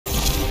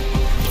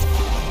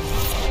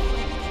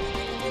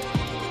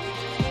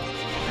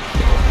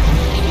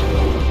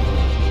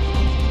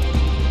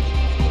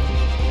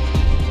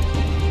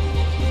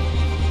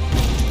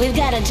We've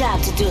got a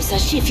job to do, so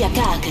shift your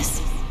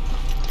carcass.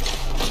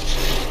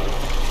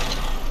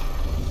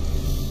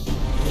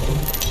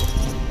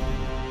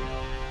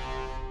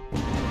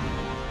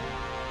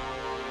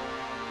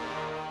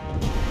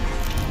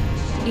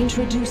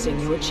 Introducing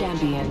your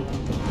champion.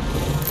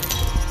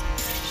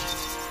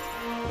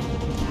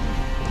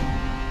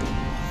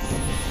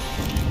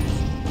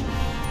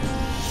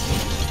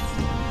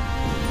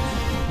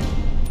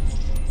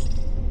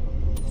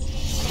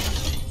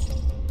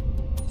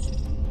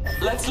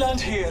 Let's land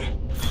here.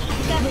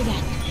 Copy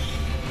that.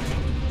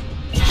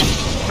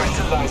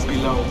 Better lies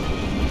below.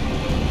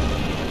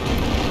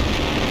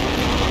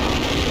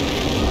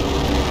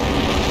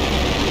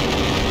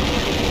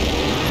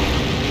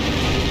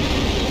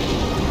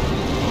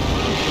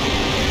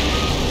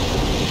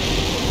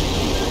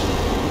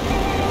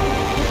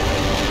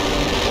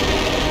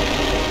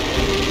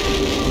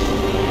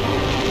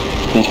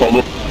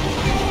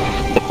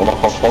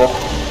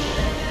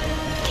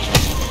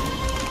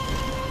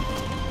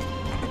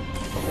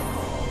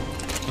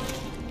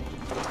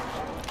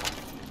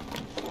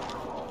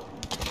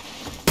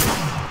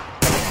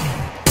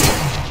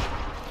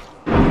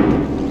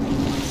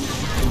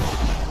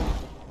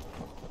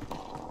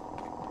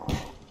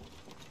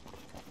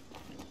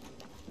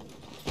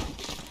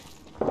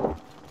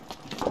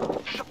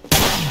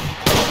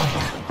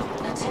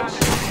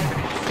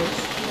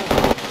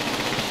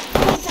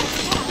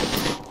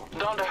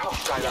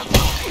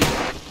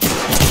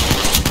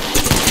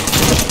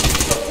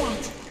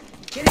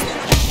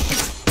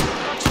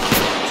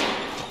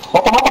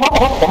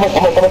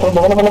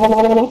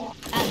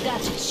 I've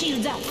got you.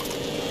 Shields up.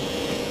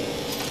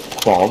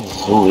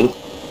 Azul.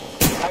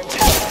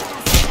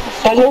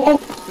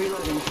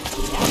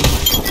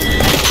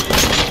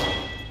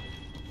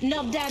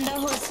 Knock down the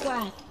whole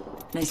squad.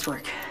 Nice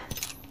work.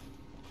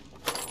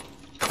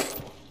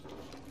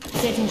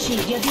 Setting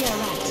shield. You'll be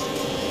alright.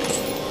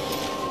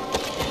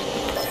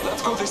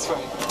 Let's go this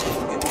way.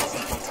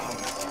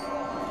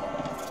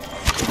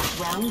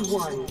 Round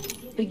 1.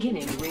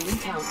 Beginning ring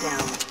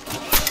countdown.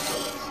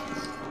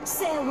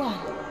 Say one.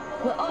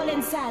 We're all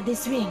inside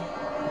this ring.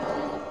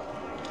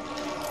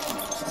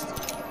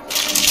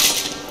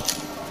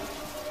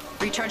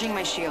 Recharging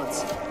my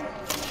shields.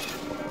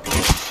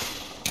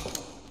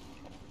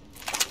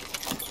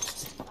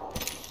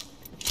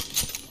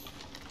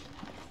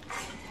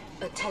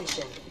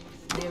 Attention.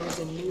 There is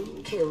a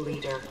new kill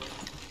leader.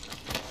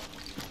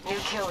 New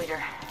kill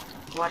leader.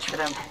 Watch for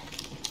them.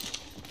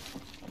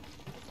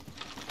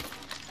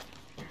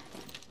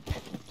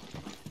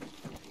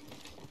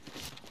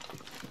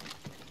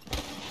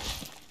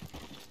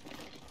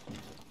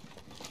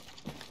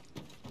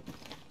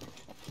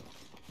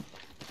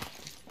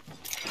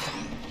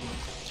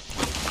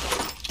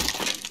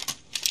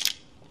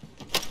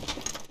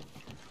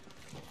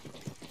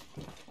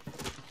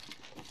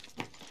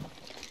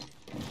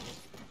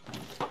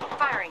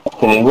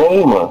 Tem ninguém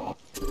aí, mano.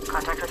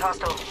 Contact with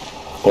hostile.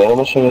 Espera,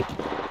 não cheguei.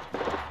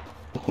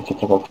 Tem que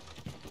trocar.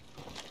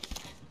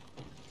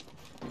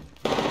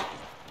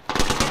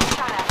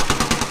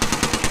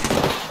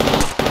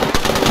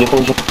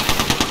 Depois de...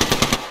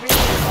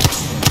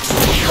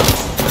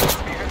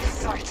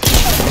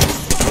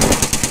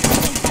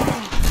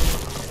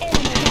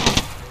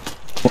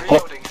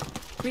 Reloading.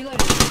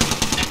 Reloading.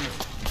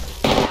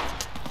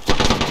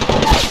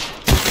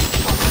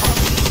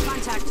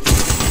 Contact.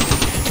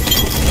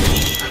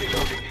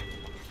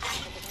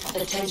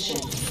 Attention.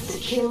 The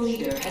kill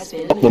leader has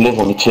been eliminated.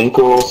 Beleza, me tirei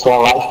que eu sou a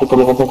live que eu tô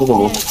levantando todo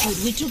mundo. That's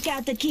good. We took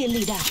out the kill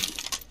leader.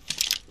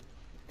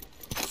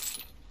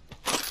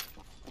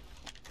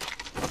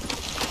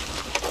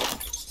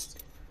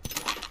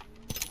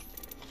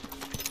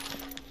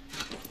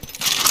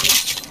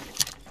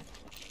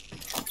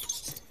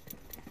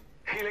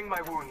 Healing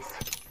my wounds.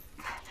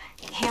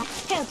 Help,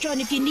 John,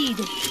 if you need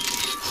it.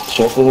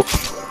 Deixa eu fazer...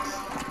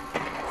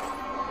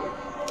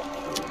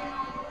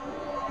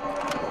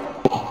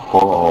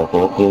 Porra, tem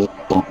uma coisa...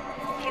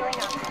 Healing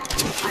up.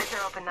 Eyes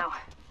are open though.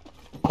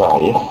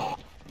 Aí.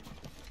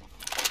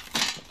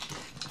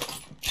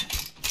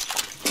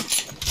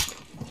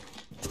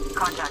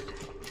 Contact.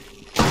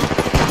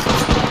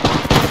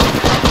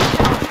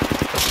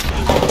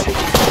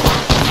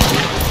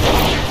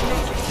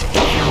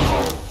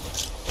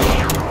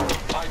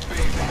 I've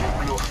been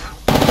blood.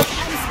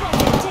 I'm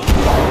spotted.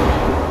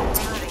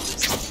 Take it.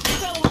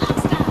 Throw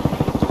hostile.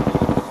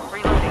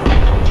 Reloading.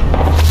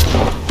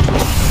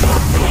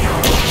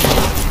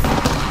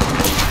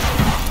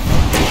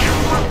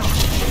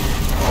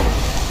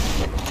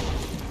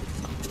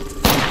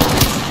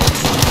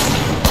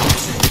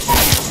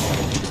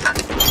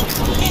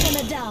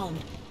 Enemy down.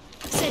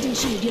 Setting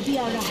shield. You'll be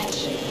alright.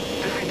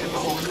 Defeated the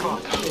whole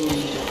squad.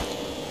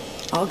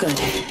 All good.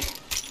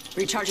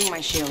 Recharging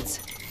my shields.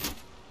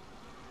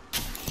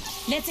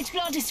 Let's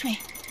explore this way.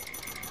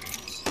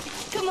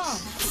 Come on,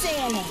 say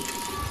hello.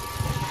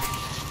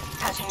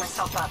 Patching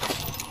myself up.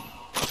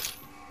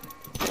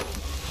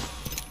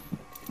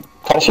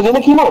 Cara chegando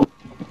aqui, mano.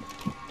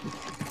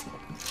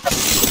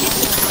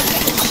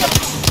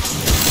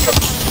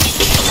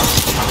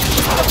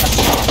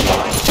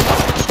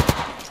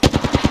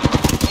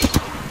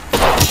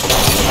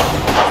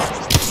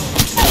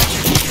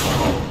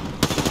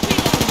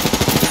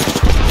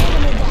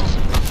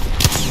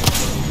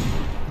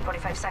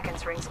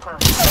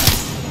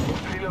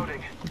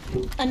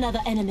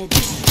 Another enemy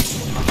down.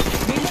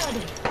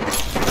 Reloading.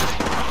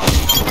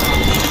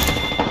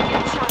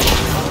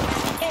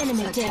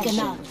 Enemy taken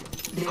out.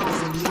 There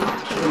is a new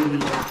kill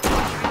leader.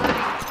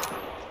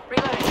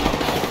 Reloading.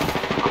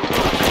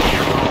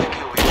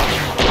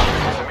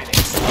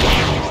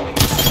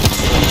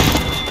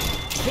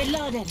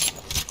 Reloading.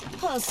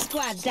 Whole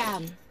squad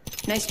down.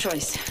 Nice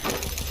choice.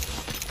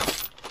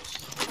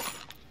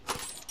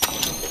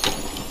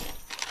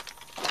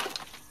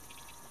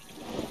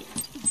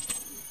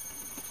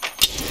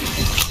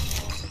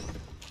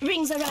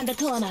 Rings around the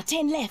corner.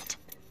 10 left.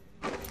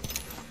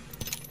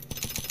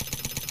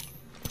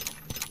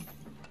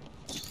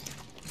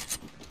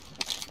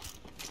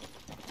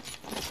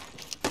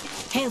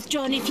 Health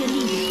drone if you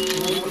need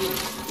it.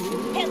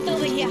 Health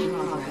over here.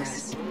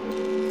 Progress.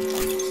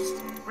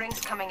 Rings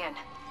coming in.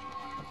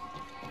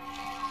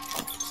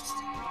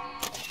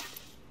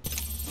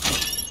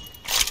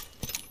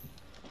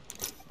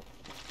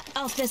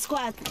 Off the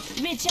squad.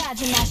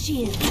 Recharging my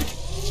shield.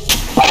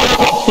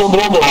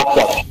 Sobrando lá,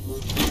 cara.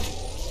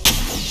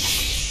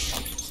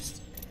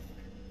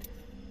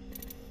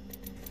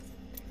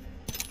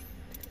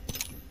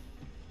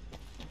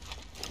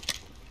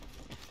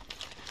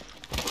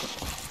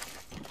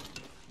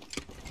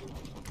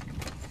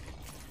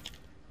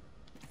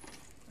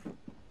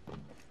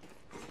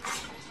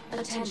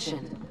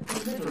 Attention.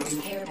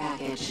 Delivering care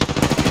package.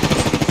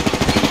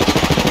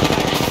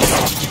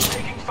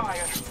 Taking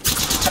fire.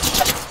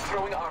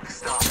 Throwing arc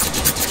star.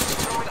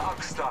 Throwing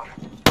arc star.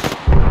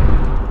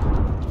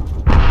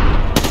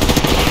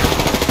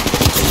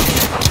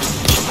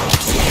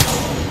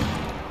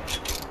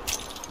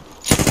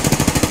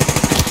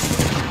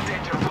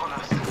 Danger upon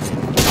us.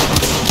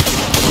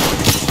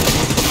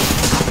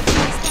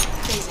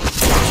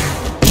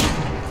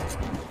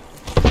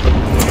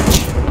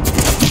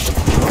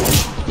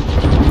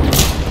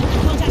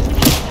 Contact with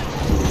hostile.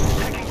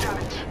 Taking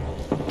damage.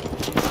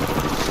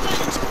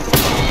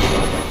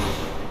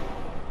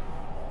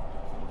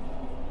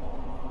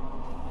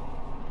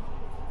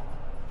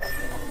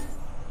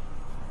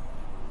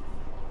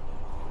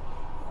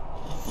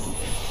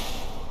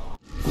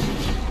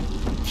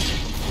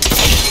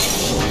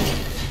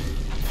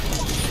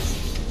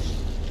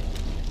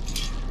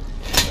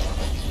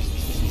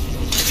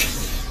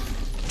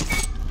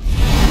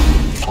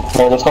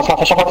 Descansa lá,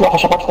 fecha a porta lá,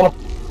 fecha a porta também.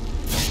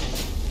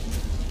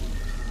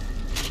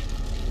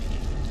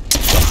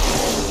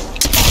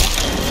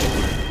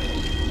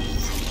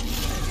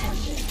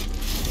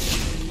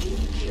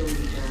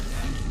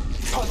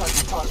 Contact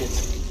the target.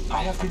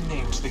 I have been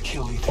named the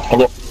kill leader.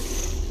 Cadê?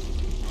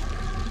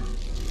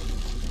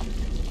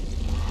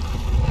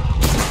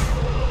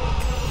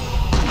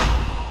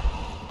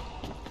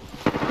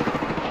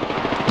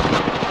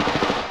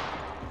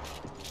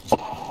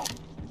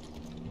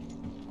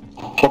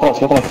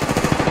 Fica atrás.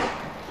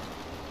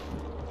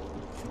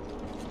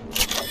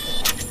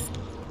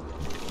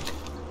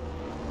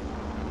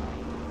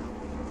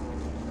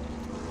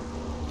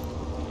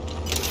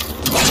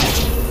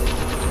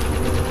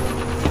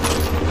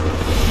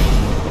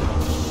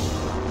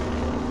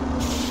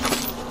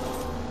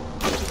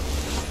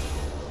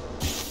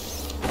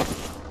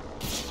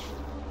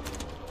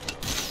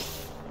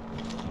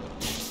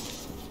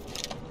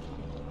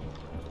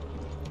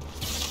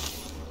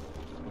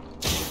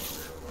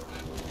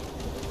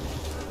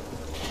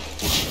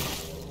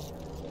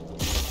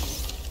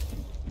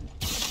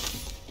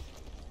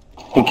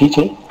 Tem kit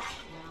aí?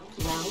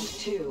 Round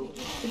 2.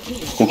 Begin.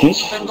 Tem kit?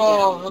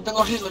 No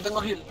tengo heal, no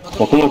tengo heal.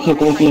 No Eu tenho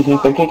aqui.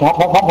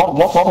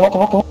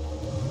 Volta.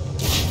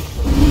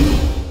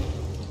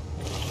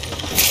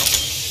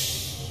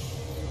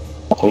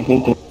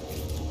 Tem.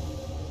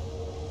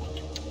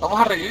 Vamos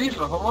a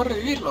revivirlo, vamos a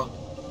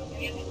revivirlo.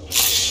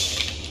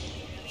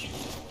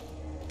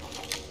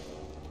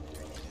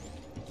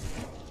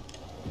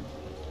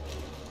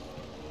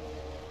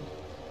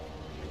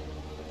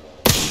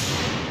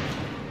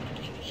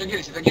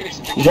 Take it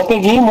easy. Já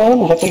peguei,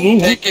 mano, já peguei.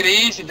 Take it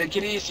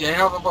easy, I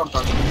have a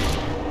portal.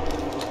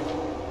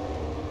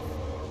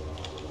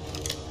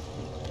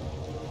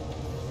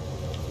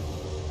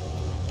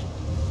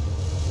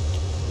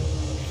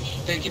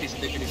 Take it easy.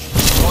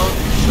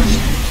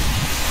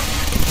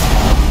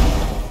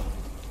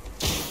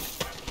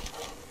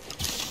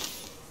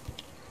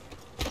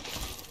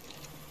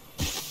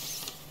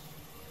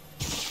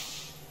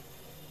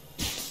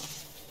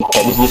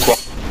 Eles nisso lá.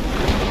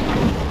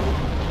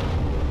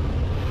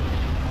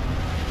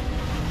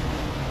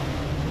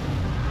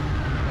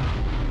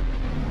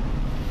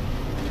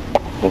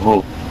 Eu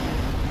vou.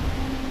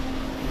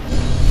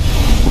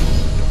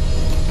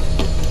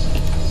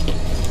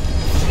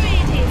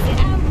 Straight easy.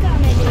 I'm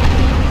coming.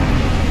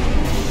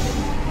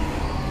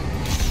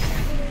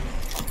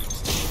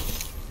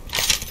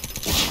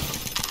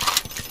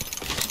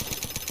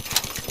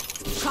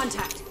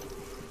 Contact.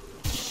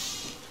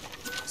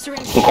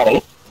 Syringe. Tem cara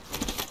aí?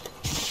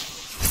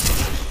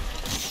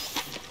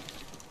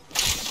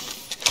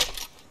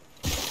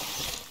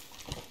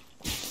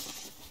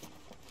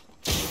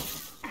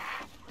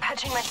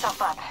 Patching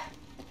myself up.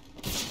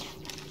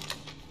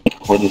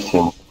 Vou descer,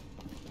 mano.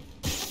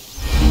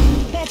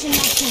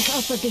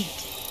 up a bit.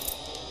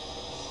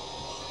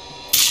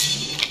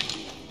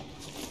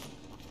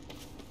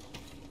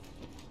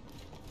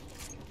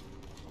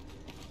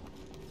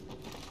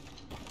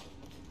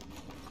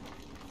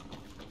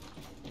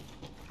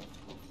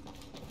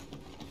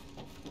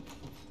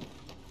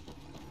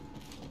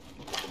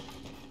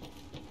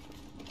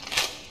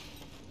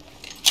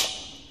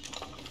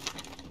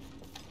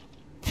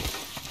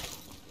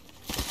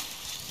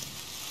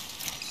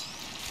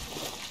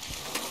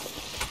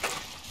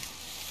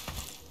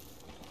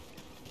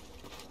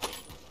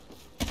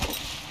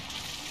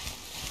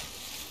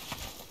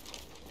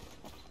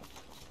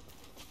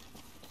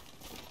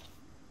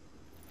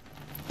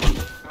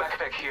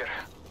 Backpack here.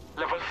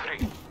 Level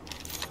 3.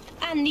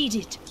 I need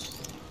it.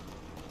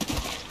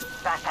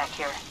 Backpack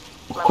here.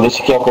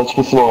 Колесики,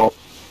 колесики снова.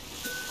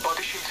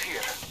 Body shield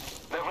here.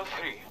 Level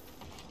 3.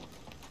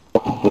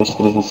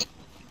 Колесики разнесли.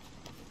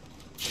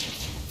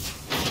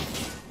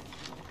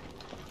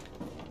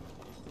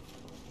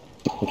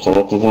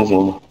 Абсолютно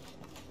заземно.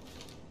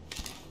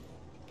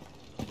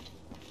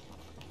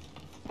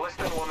 Less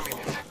than 1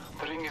 minute.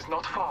 The ring is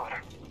not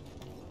far.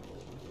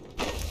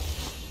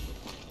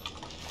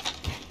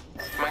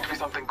 Might be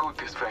something good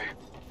this way.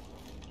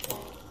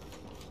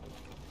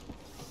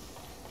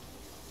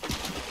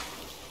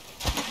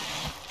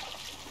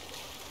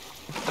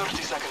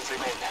 Seconds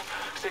remain.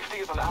 Safety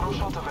is an arrow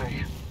shot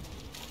away.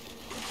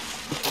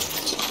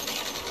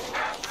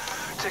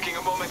 Taking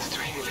a moment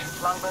to heal.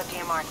 Longbow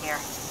DMR here.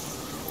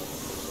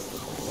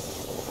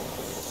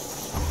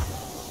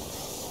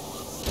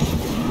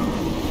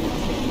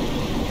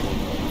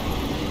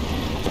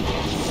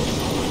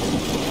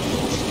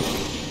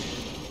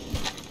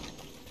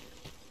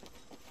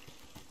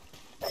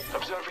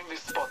 Observing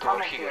this spot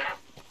Plumber over here.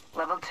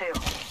 Level 2.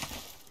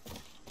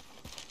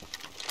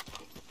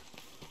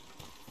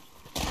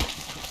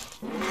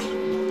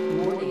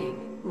 Warning.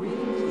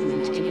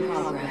 Ring-movement in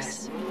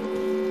progress.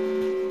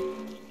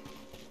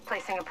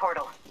 Placing a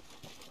portal.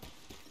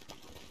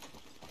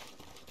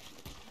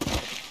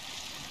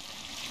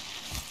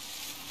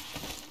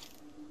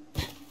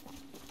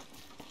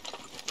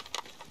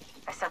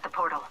 I set the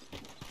portal.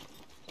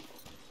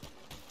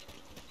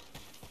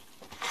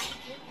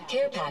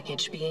 Care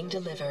package being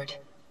delivered.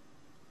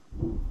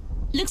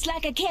 Looks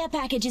like a care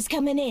package is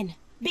coming in.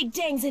 Big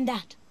things in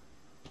that.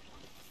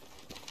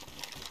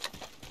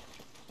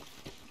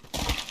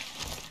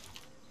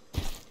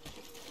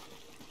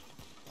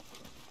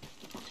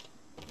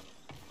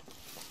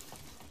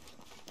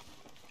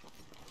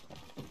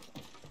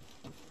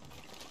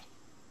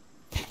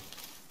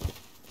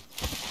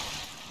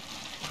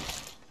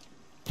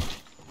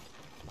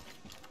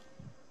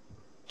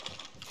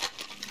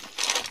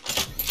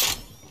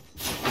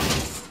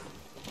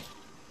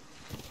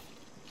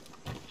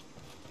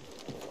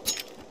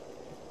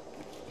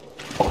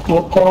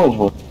 Ну, короче,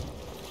 вот.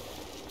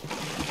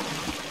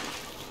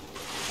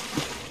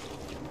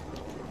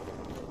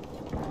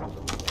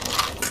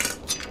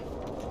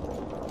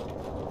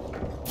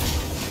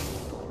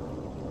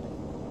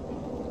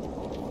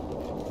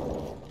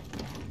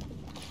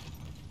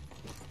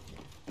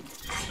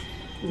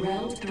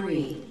 Round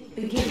 3.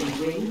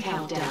 Beginning ring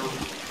countdown.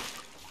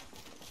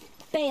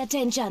 Pay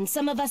attention,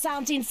 some of us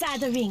aren't inside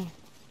the ring.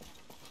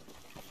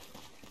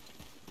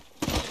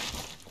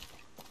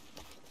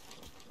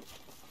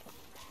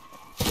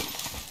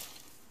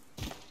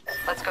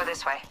 Let's go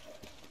this way.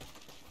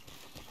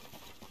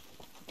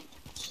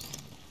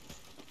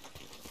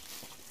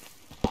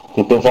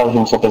 Tem pesado,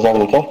 não sou pesado,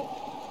 não quer?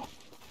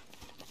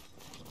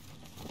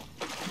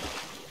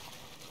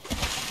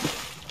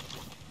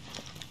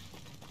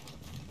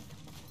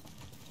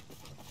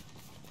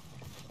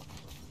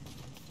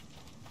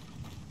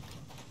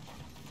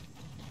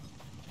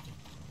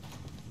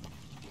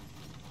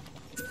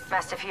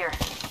 Mastiff here.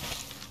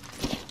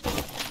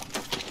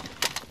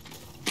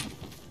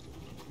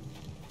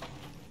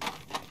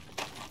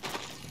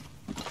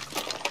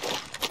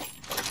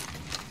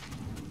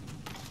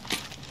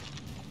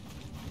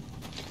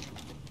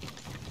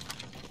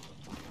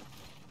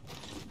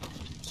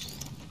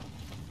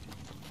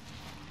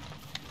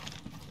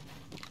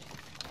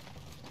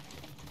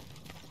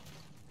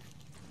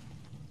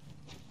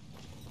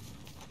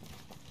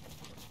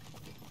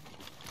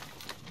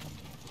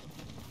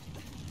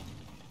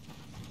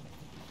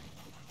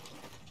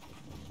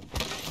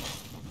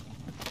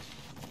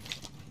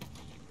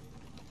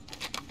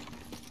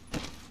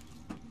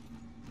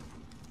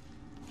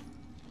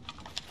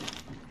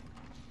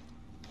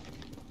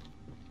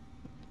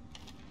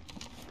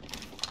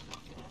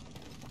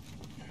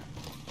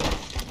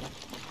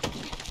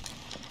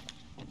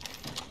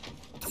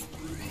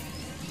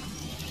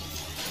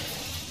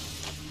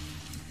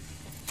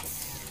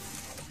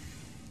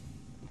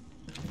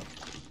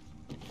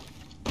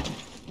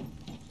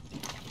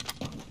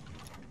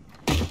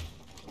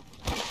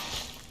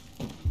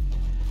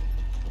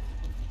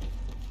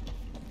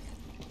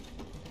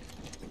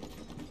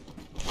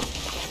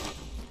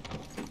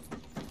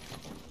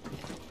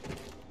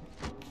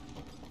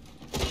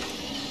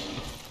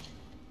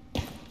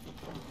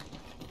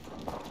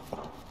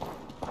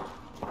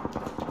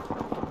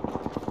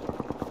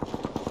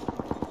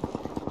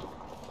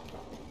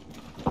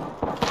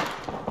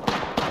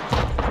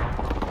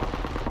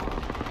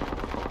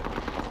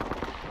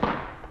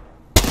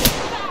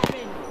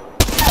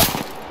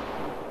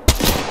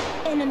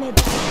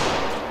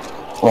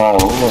 와,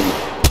 이건.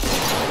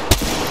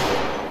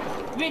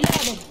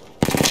 Reloaded.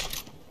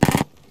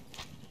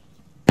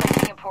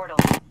 Placing a portal.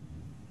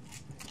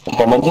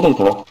 일단 먼지를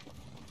들어.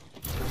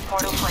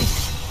 Portal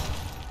placed.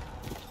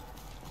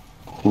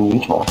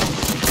 좋아.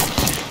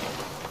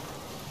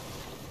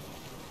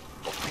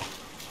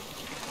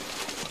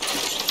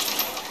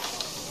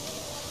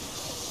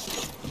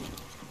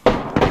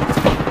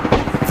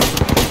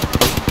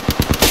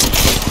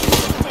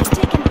 They're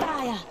taking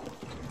fire.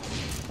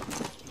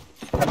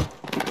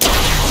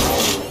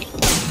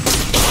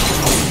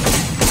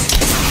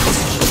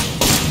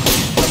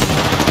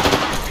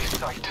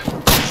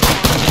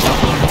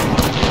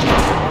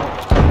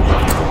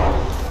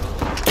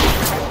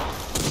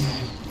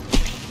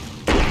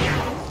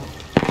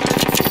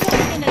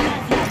 In a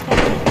lifelike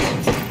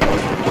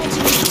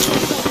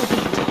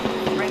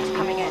Rings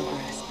coming in.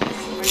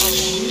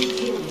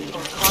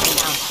 Calling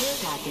down. Care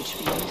package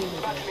being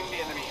delivered. Battling the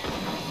enemy.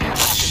 Care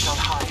package on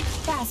high.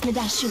 Pass me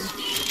that shoe.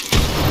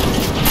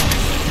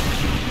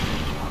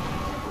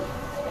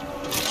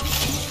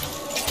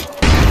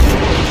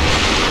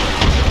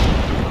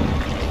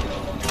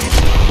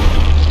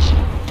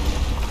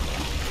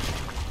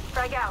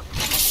 Frag out.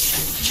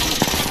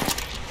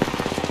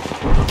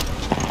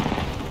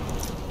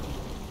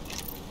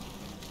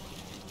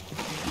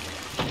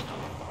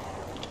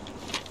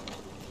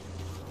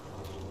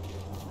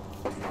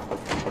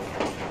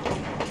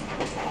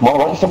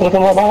 Mau seperti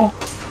apa?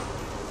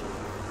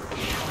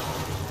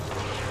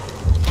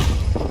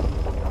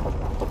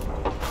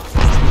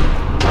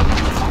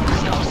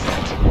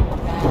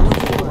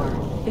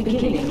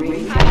 Beginning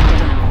ring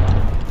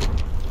countdown.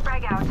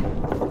 Frag out.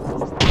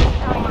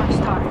 Throwing Mark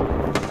Star.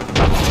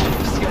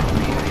 Scanning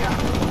the area.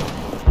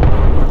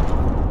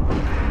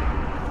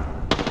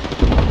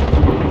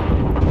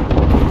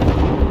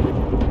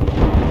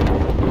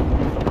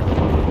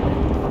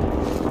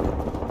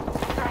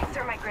 Throwing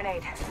thermite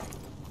grenade.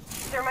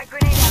 Thermite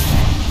grenade out.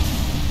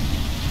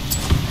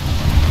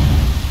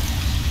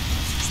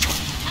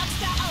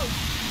 Extra out.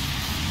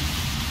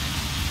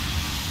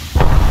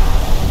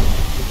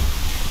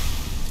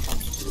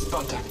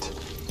 Contact.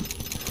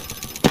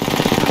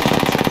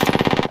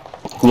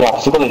 야,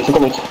 쓰거든.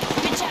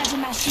 Recharging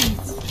my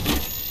shields.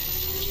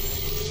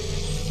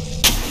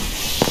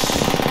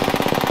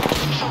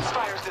 Shots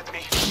fired at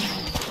me.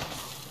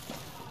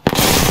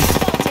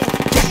 Spotted.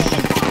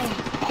 Taking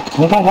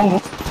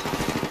fire.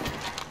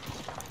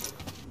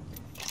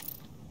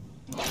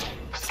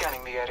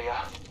 Scanning the area.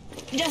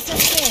 Just a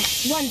spare.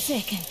 1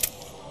 second.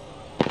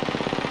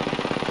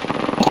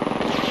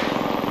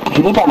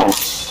 기대봐봐.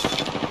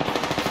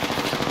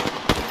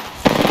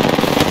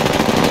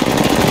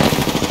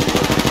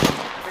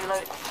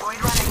 Reload. Void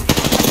running.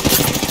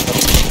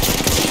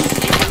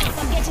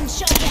 I'm getting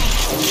shot at.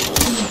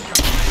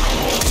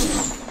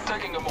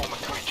 Taking a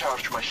moment to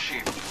recharge my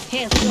shield.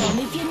 Health drone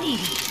if you need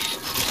it.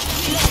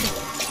 Reloaded.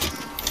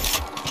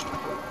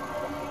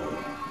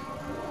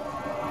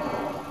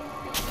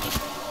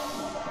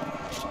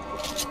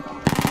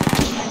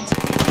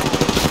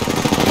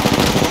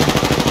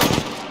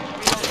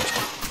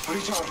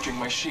 Recharging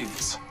my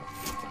shields.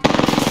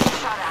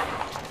 Shot at.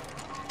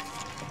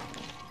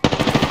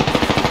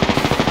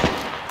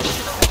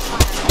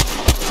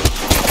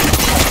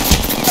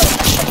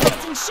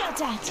 Getting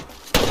shot at.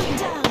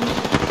 Down.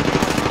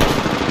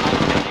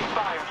 Taking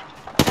fire.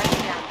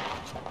 Enemy down.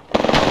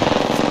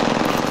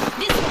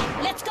 This way.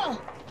 Let's go.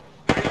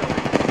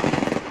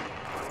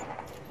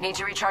 Need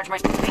to recharge my...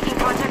 Making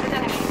contact with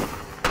enemy.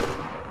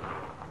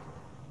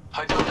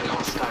 I downed an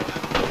hostile.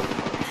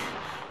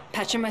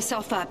 Patching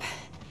myself up.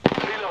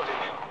 Reloading.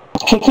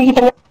 킥킥이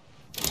떨려.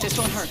 This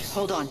won't hurt.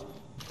 Hold on.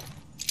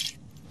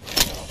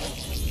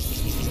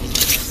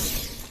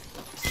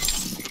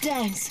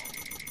 Thanks.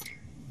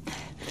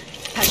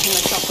 Patching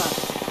myself up.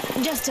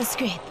 Just a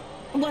scrape.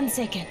 1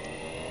 second.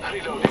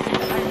 Reloading.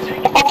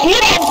 아,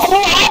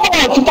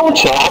 기회가 진짜 못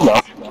쳐.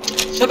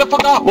 Shut the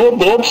fuck up!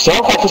 내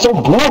시작할 때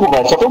뭐라고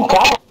말했어? 좀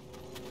가.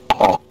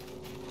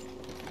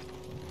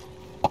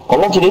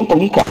 얼른지는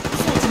보니까.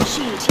 Setting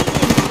shield.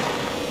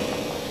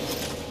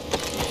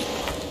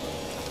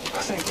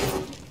 Thank you.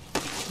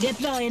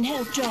 Deploying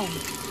health drone.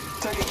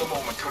 Taking a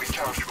moment to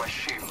recharge my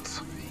shields.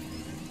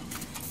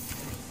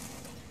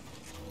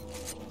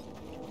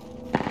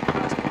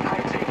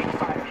 I'm taking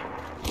fire.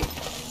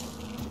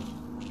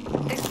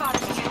 They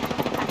spotted me.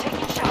 I'm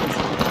taking shots.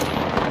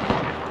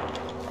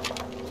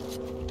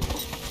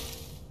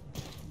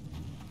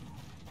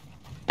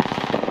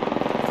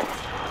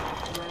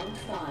 Round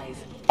 5.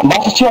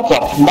 맛이 치웠어.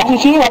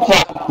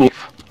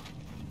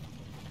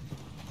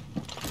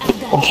 I've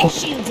got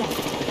shields up.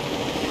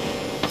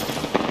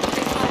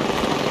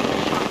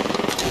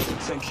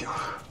 Thank you.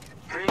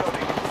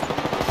 Reloading.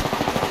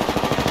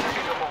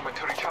 Taking a moment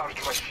to recharge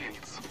my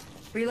shields.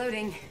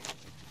 Reloading.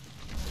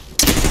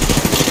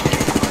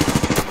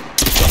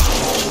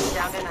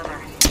 Downed another.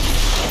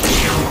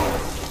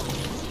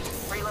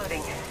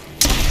 Reloading.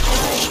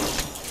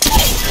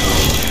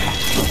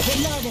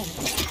 Reloading.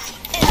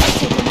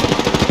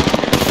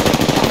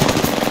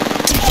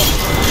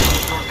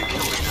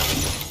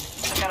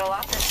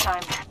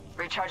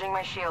 Recharging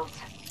my shields.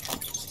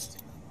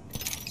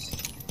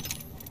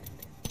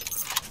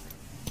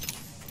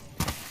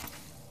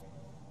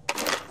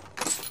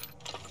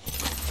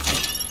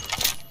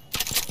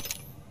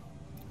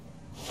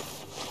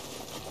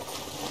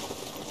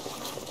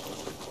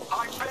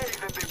 I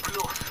bathe in the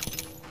blues.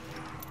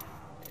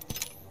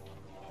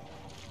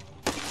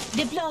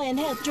 Deploy and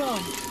help drone.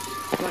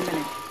 1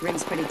 minute.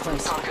 Ring's pretty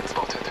close. Target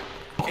spotted.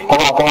 ข้าง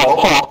หลังข้างหลัง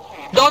ข้างหลัง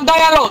Don't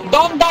die alone!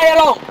 Don't die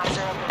alone! Eyes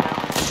are open now.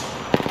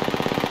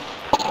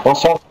 โอ้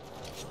โห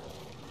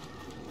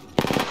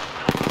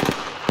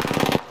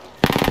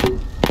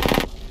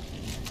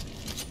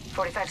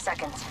 45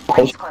 seconds.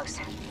 Ring's close.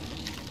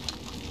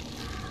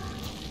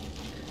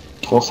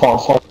 โอ้สอง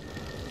สอง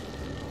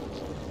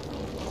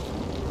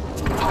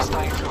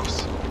Hostile close.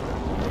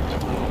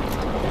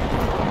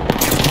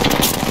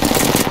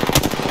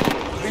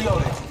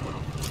 Reloading.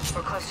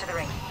 We're close to the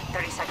ring.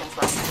 30 seconds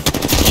left.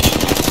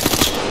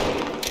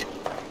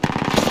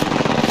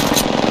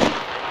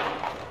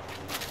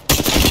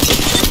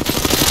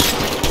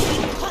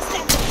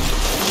 Hostile.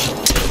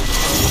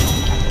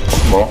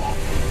 โอ้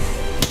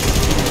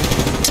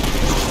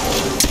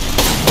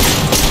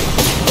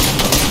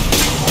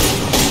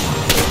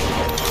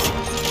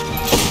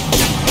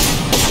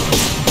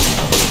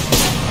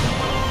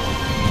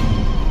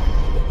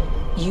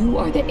You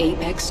are the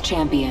Apex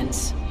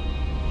Champions.